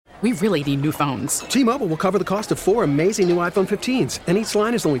We really need new phones. T-Mobile will cover the cost of 4 amazing new iPhone 15s, and each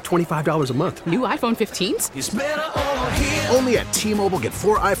line is only $25 a month. New iPhone 15s? It's better over here. Only at T-Mobile, get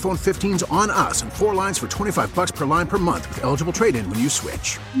 4 iPhone 15s on us and 4 lines for $25 per line per month with eligible trade-in when you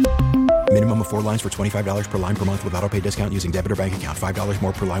switch. Minimum of 4 lines for $25 per line per month with autopay discount using debit or bank account. $5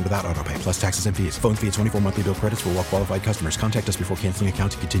 more per line without autopay, plus taxes and fees. Phone fee at 24 monthly bill credits for well-qualified customers. Contact us before canceling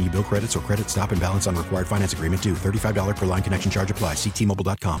account to continue bill credits or credit stop and balance on required finance agreement due. $35 per line connection charge applies. See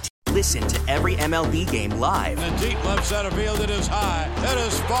T-Mobile.com. Listen to every MLB game live. In the deep left center field, it is high, it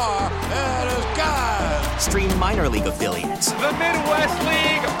is far, it is gone. Stream minor league affiliates. The Midwest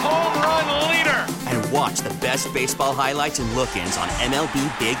League home run leader. And watch the best baseball highlights and look-ins on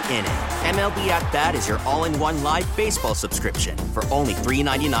MLB Big Inning. MLB At Bat is your all-in-one live baseball subscription for only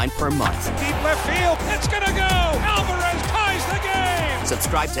 $3.99 per month. Deep left field, it's gonna go. Alvarez ties the game.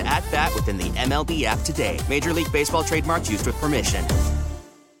 Subscribe to At Bat within the MLB app today. Major League Baseball trademarks used with permission.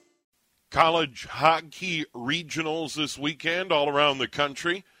 College hockey regionals this weekend all around the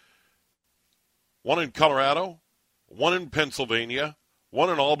country. One in Colorado, one in Pennsylvania, one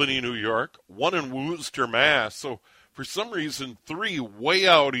in Albany, New York, one in Worcester, Mass. So for some reason, 3 way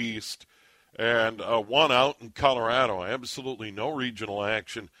out east and 1 out in Colorado. Absolutely no regional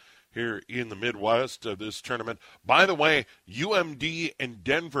action here in the Midwest of this tournament. By the way, UMD and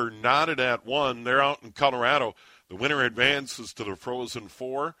Denver knotted at 1. They're out in Colorado. The winner advances to the Frozen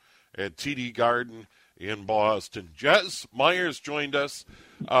Four at TD Garden in Boston. Jess Myers joined us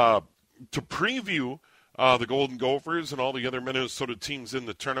to preview the Golden Gophers and all the other Minnesota teams in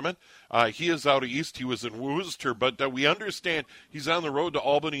the tournament. He is out east. He was in Worcester, but we understand he's on the road to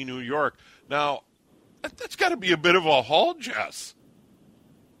Albany, New York. Now, that's got to be a bit of a haul, Jess.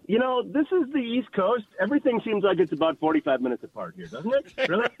 You know, this is the East Coast. Everything seems like it's about 45 minutes apart here, doesn't it?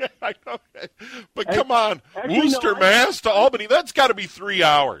 Really? I know. But come on, Worcester, Mass to Albany, that's got to be 3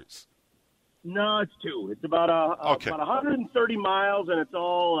 hours. No, it's 2. It's about about 130 miles, and it's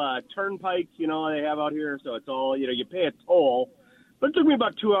all turnpikes, you know, they have out here. So it's all, you know, you pay a toll. But it took me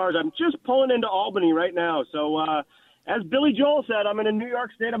about 2 hours. I'm just pulling into Albany right now. So as Billy Joel said, I'm in a New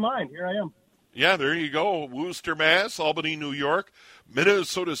York state of mind. Here I am. Yeah, there you go. Worcester, Mass, Albany, New York,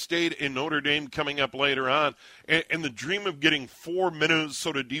 Minnesota State, and Notre Dame coming up later on. And the dream of getting 4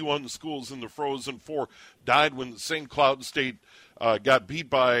 Minnesota D1 schools in the Frozen Four died when St. Cloud State got beat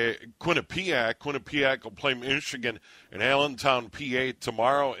by Quinnipiac. Quinnipiac will play Michigan and Allentown, PA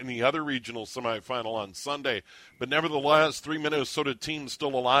tomorrow in the other regional semifinal on Sunday. But nevertheless, 3 Minnesota teams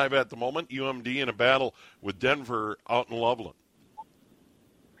still alive at the moment. UMD in a battle with Denver out in Loveland.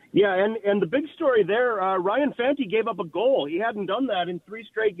 Yeah, and the big story there, Ryan Fanti gave up a goal. He hadn't done that in 3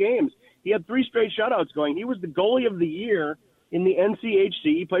 straight games. He had 3 straight shutouts going. He was the goalie of the year in the NCHC.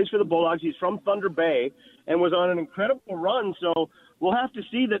 He plays for the Bulldogs. He's from Thunder Bay and was on an incredible run. So we'll have to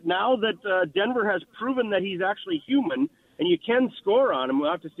see that now that Denver has proven that he's actually human and you can score on him.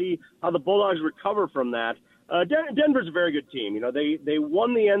 We'll have to see how the Bulldogs recover from that. Denver's a very good team. You know, they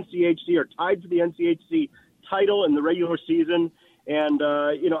won the NCHC or tied for the NCHC title in the regular season. And,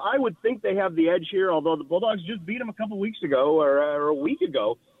 you know, I would think they have the edge here, although the Bulldogs just beat them a couple weeks ago or a week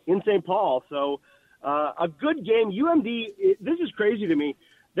ago in St. Paul. So a good game. UMD, this is crazy to me.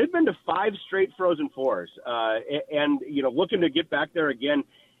 They've been to 5 straight Frozen Fours and, you know, looking to get back there again.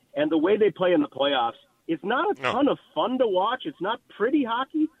 And the way they play in the playoffs, it's not a ton of fun to watch. It's not pretty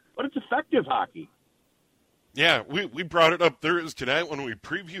hockey, but it's effective hockey. Yeah, we brought it up Thursday night when we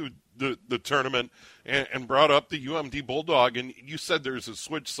previewed the tournament and brought up the UMD Bulldog, and you said there's a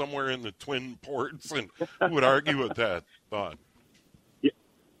switch somewhere in the Twin Ports, and who would argue with that thought? Yeah.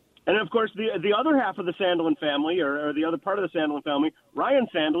 And, of course, the other half of the Sandelin family, or the other part of the Sandelin family, Ryan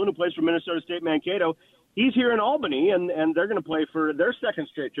Sandelin, who plays for Minnesota State Mankato, he's here in Albany, and they're going to play for their second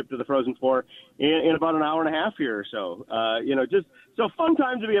straight trip to the Frozen Four in about an hour and a half here or so. You know, just so fun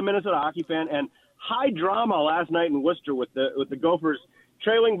time to be a Minnesota hockey fan, and high drama last night in Worcester with the Gophers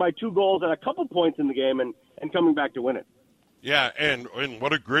trailing by 2 goals at a couple points in the game and coming back to win it. Yeah, and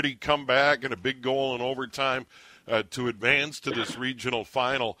what a gritty comeback and a big goal in overtime to advance to this regional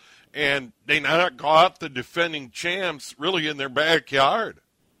final. And they knocked off the defending champs really in their backyard.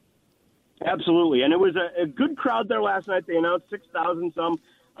 Absolutely, and it was a good crowd there last night. They announced 6,000 some.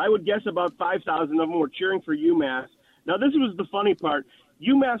 I would guess about 5,000 of them were cheering for UMass. Now, this was the funny part.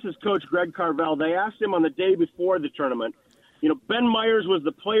 UMass's coach, Greg Carvel, they asked him on the day before the tournament, you know, Ben Myers was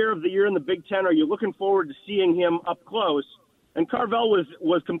the player of the year in the Big Ten. Are you looking forward to seeing him up close? And Carvel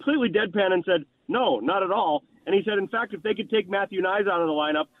was completely deadpan and said, no, not at all. And he said, in fact, if they could take Matthew Nyes out of the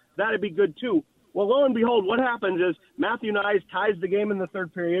lineup, that'd be good too. Well, lo and behold, what happens is Matthew Nyes ties the game in the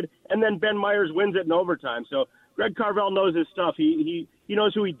third period, and then Ben Myers wins it in overtime. So Greg Carvel knows his stuff. He he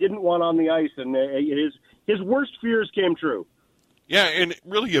knows who he didn't want on the ice, and his worst fears came true. Yeah, and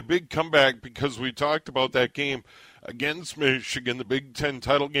really a big comeback because we talked about that game against Michigan, the Big Ten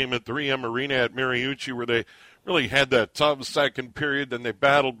title game at 3M Arena at Mariucci, where they really had that tough second period. Then they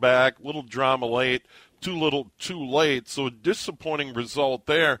battled back, little drama late, too little, too late. So a disappointing result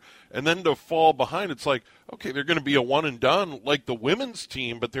there. And then to fall behind, it's like, okay, they're going to be a one and done like the women's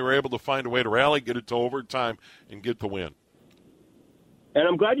team, but they were able to find a way to rally, get it to overtime, and get the win. And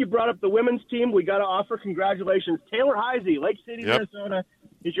I'm glad you brought up the women's team. We got to offer congratulations. Taylor Heisey, Lake City, Minnesota,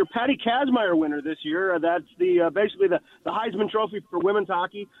 is your Patty Kazmaier winner this year. That's basically the Heisman Trophy for women's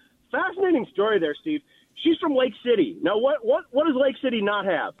hockey. Fascinating story there, Steve. She's from Lake City. Now, what does Lake City not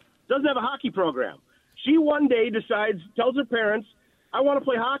have? Doesn't have a hockey program. She one day tells her parents, I want to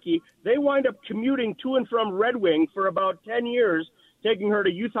play hockey. They wind up commuting to and from Red Wing for about 10 years, taking her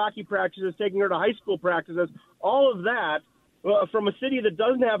to youth hockey practices, taking her to high school practices, all of that. From a city that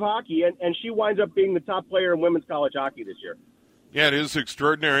doesn't have hockey, and she winds up being the top player in women's college hockey this year. Yeah, it is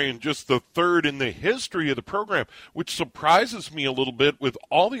extraordinary, and just the third in the history of the program, which surprises me a little bit with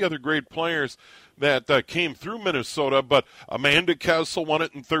all the other great players that came through Minnesota. But Amanda Kessel won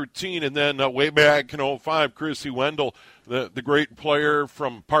it in 2013, and then way back in 2005, Chrissy Wendell, the great player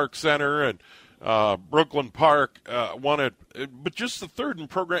from Park Center and Brooklyn Park, won it. But just the third in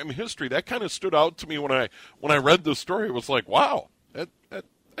program history, that kind of stood out to me when I read the story. It was like, wow,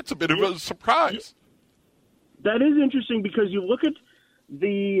 that's a bit of a surprise. That is interesting because you look at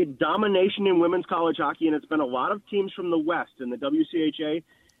the domination in women's college hockey, and it's been a lot of teams from the West in the WCHA.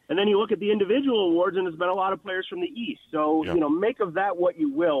 And then you look at the individual awards, and it's been a lot of players from the East. So, make of that what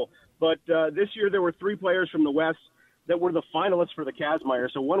you will. But this year there were 3 players from the West that were the finalists for the Kazmaier.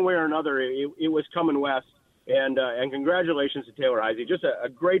 So one way or another, it was coming west. And congratulations to Taylor Heisey. Just a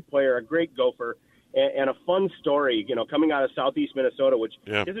great player, a great gopher, and a fun story, coming out of southeast Minnesota, which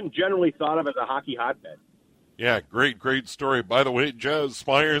isn't generally thought of as a hockey hotbed. Yeah, great story. By the way, Jez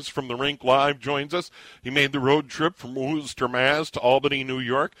Spires from the Rink Live joins us. He made the road trip from Worcester, Mass. to Albany, New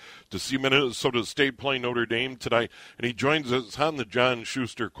York to see Minnesota State play Notre Dame tonight. And he joins us on the John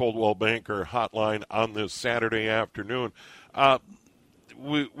Schuster Coldwell Banker hotline on this Saturday afternoon.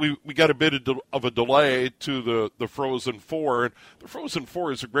 We got a bit of a delay to the Frozen Four. And the Frozen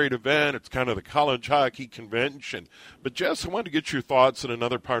Four is a great event. It's kind of the college hockey convention. But, Jess, I wanted to get your thoughts on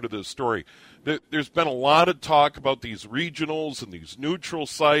another part of this story. There's been a lot of talk about these regionals and these neutral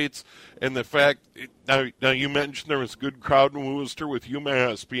sites and the fact now you mentioned there was a good crowd in Worcester with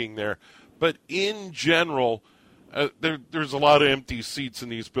UMass being there. But in general, there's a lot of empty seats in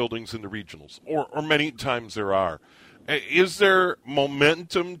these buildings in the regionals, or many times there are. Is there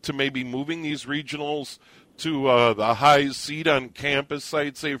momentum to maybe moving these regionals to the high seat on campus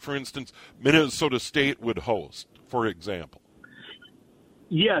sites? Say, for instance, Minnesota State would host, for example.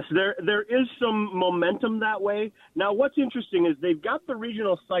 Yes, there is some momentum that way. Now, what's interesting is they've got the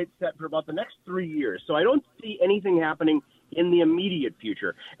regional site set for about the next 3 years, so I don't see anything happening in the immediate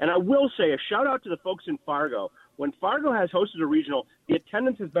future. And I will say a shout-out to the folks in Fargo. When Fargo has hosted a regional, the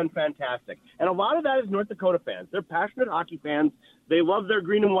attendance has been fantastic. And a lot of that is North Dakota fans. They're passionate hockey fans. They love their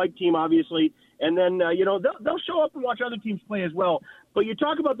green and white team, obviously. And then, they'll show up and watch other teams play as well. But you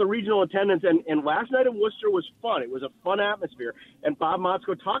talk about the regional attendance, and last night in Worcester was fun. It was a fun atmosphere. And Bob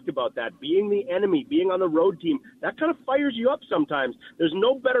Motzko talked about that, being the enemy, being on the road team. That kind of fires you up sometimes. There's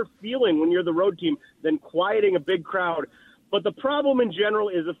no better feeling when you're the road team than quieting a big crowd. But the problem in general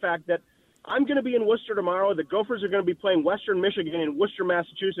is the fact that I'm going to be in Worcester tomorrow. The Gophers are going to be playing Western Michigan in Worcester,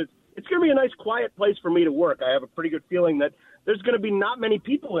 Massachusetts. It's going to be a nice, quiet place for me to work. I have a pretty good feeling that there's going to be not many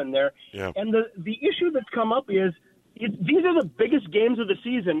people in there. Yeah. And the issue that's come up is these are the biggest games of the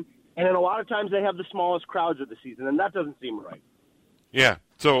season, and in a lot of times they have the smallest crowds of the season, and that doesn't seem right. Yeah,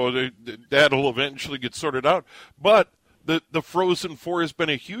 so that'll eventually get sorted out. But the Frozen Four has been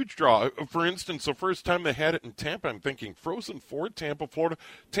a huge draw. For instance, the first time they had it in Tampa, I'm thinking Frozen Four, Tampa, Florida.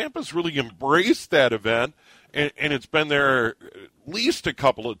 Tampa's really embraced that event, and it's been there at least a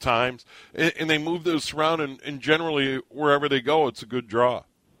couple of times. And they move this around, and generally, wherever they go, it's a good draw.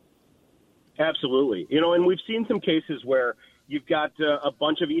 Absolutely. And we've seen some cases where you've got a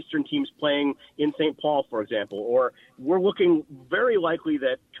bunch of Eastern teams playing in St. Paul, for example, or we're looking very likely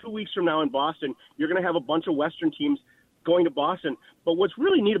that 2 weeks from now in Boston, you're going to have a bunch of Western teams going to Boston. But what's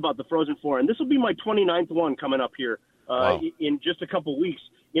really neat about the Frozen Four, and this will be my 29th one coming up here in just a couple weeks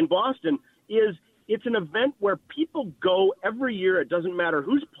in Boston, is it's an event where people go every year. It doesn't matter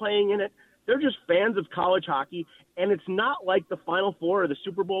who's playing in it. They're just fans of college hockey, and it's not like the Final Four or the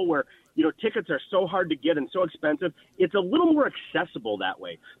Super Bowl where, tickets are so hard to get and so expensive. It's a little more accessible that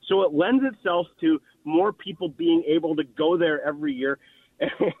way. So it lends itself to more people being able to go there every year.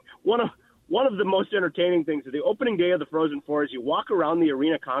 one of the most entertaining things is the opening day of the Frozen Four. As you walk around the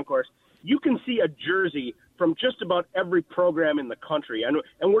arena concourse, you can see a jersey from just about every program in the country. And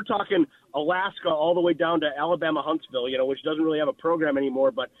we're talking Alaska all the way down to Alabama Huntsville, which doesn't really have a program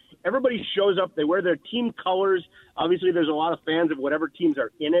anymore. But everybody shows up. They wear their team colors. Obviously, there's a lot of fans of whatever teams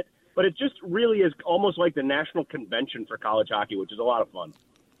are in it. But it just really is almost like the national convention for college hockey, which is a lot of fun.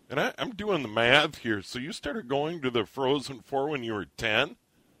 And I'm doing the math here. So you started going to the Frozen Four when you were 10?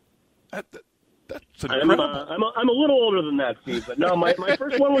 That's incredible. I'm a little older than that, Steve. But no, my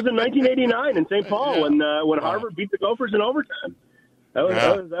first one was in 1989 in St. Paul when Harvard beat the Gophers in overtime. That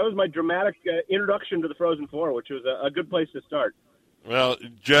was my dramatic introduction to the Frozen Four, which was a good place to start. Well,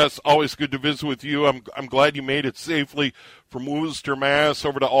 Jess, always good to visit with you. I'm glad you made it safely from Worcester, Mass.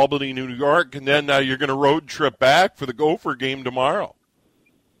 over to Albany, New York, and then you're going to road trip back for the Gopher game tomorrow.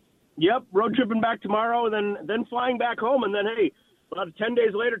 Yep, road tripping back tomorrow, and then flying back home, and then, hey, about 10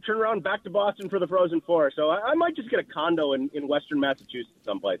 days later, turn around back to Boston for the Frozen Four. So I might just get a condo in Western Massachusetts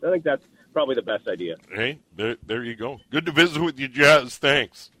someplace. I think that's probably the best idea. Hey, there you go. Good to visit with you, Jess.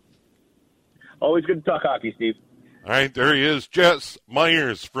 Thanks. Always good to talk hockey, Steve. All right, there he is, Jess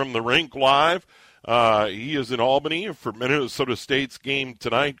Myers from the Rink Live. He is in Albany for Minnesota State's game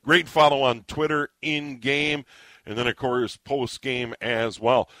tonight. Great follow on Twitter, in-game, and then, of course, post-game as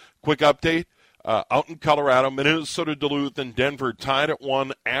well. Quick update. Out in Colorado, Minnesota, Duluth, and Denver tied at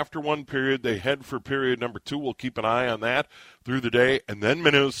 1 after one period. They head for period number 2. We'll keep an eye on that through the day. And then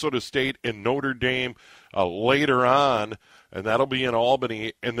Minnesota State and Notre Dame later on, and that'll be in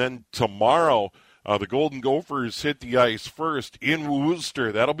Albany. And then tomorrow, the Golden Gophers hit the ice first in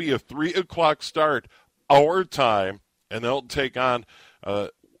Worcester. That'll be a 3 o'clock start, our time, and they'll take on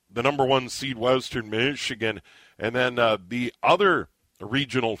the number 1 seed Western Michigan. And then the other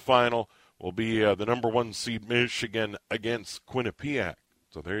regional final will be the number 1 seed Michigan against Quinnipiac.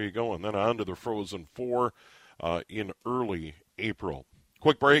 So there you go. And then on to the Frozen Four in early April.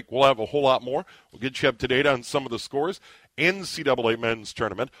 Quick break. We'll have a whole lot more. We'll get you up to date on some of the scores. NCAA men's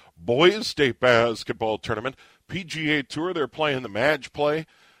tournament, boys state basketball tournament, PGA Tour. They're playing the match play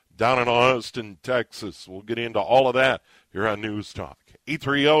down in Austin, Texas. We'll get into all of that here on News Talk.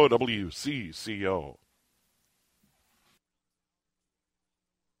 830 WCCO.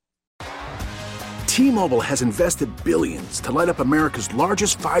 T-Mobile has invested billions to light up America's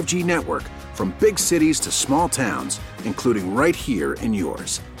largest 5G network, from big cities to small towns, including right here in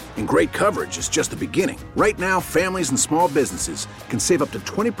yours. And great coverage is just the beginning. Right now, families and small businesses can save up to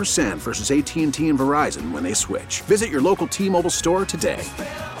 20% versus AT&T and Verizon when they switch. Visit your local T-Mobile store today.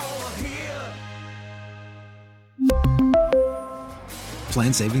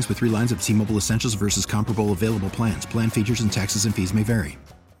 Plan savings with 3 lines of T-Mobile Essentials versus comparable available plans. Plan features and taxes and fees may vary.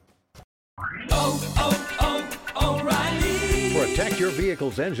 Protect your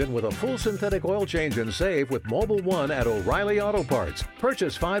vehicle's engine with a full synthetic oil change and save with Mobil 1 at O'Reilly Auto Parts.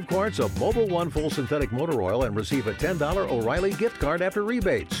 Purchase 5 quarts of Mobil 1 full synthetic motor oil and receive a $10 O'Reilly gift card after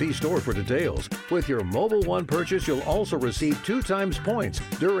rebate. See store for details. With your Mobil 1 purchase, you'll also receive 2 times points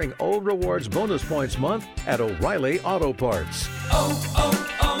during O Rewards Bonus Points Month at O'Reilly Auto Parts.